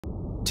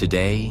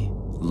Today,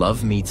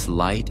 love meets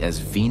light as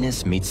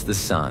Venus meets the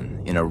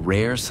Sun in a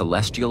rare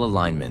celestial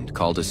alignment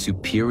called a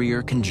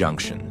superior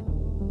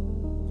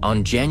conjunction.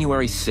 On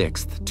January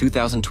 6,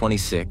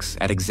 2026,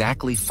 at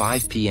exactly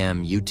 5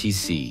 p.m.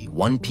 UTC,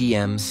 1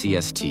 p.m.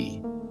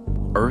 CST,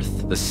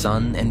 Earth, the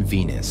Sun, and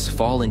Venus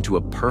fall into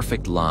a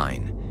perfect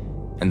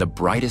line, and the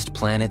brightest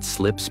planet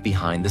slips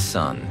behind the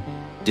Sun,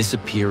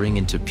 disappearing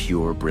into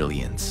pure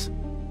brilliance.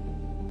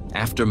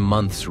 After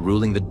months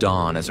ruling the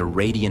dawn as a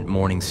radiant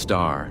morning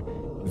star,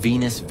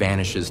 Venus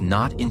vanishes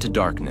not into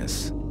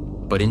darkness,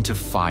 but into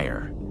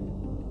fire.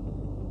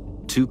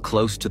 Too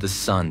close to the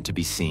Sun to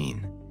be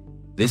seen,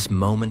 this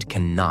moment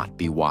cannot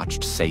be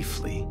watched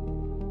safely.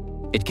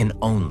 It can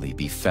only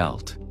be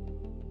felt.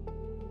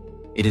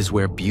 It is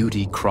where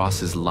beauty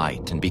crosses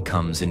light and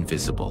becomes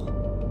invisible.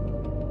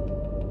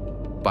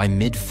 By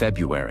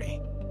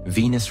mid-February,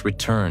 Venus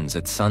returns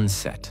at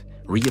sunset,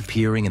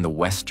 reappearing in the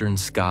western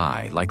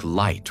sky like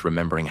light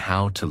remembering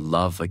how to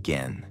love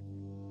again.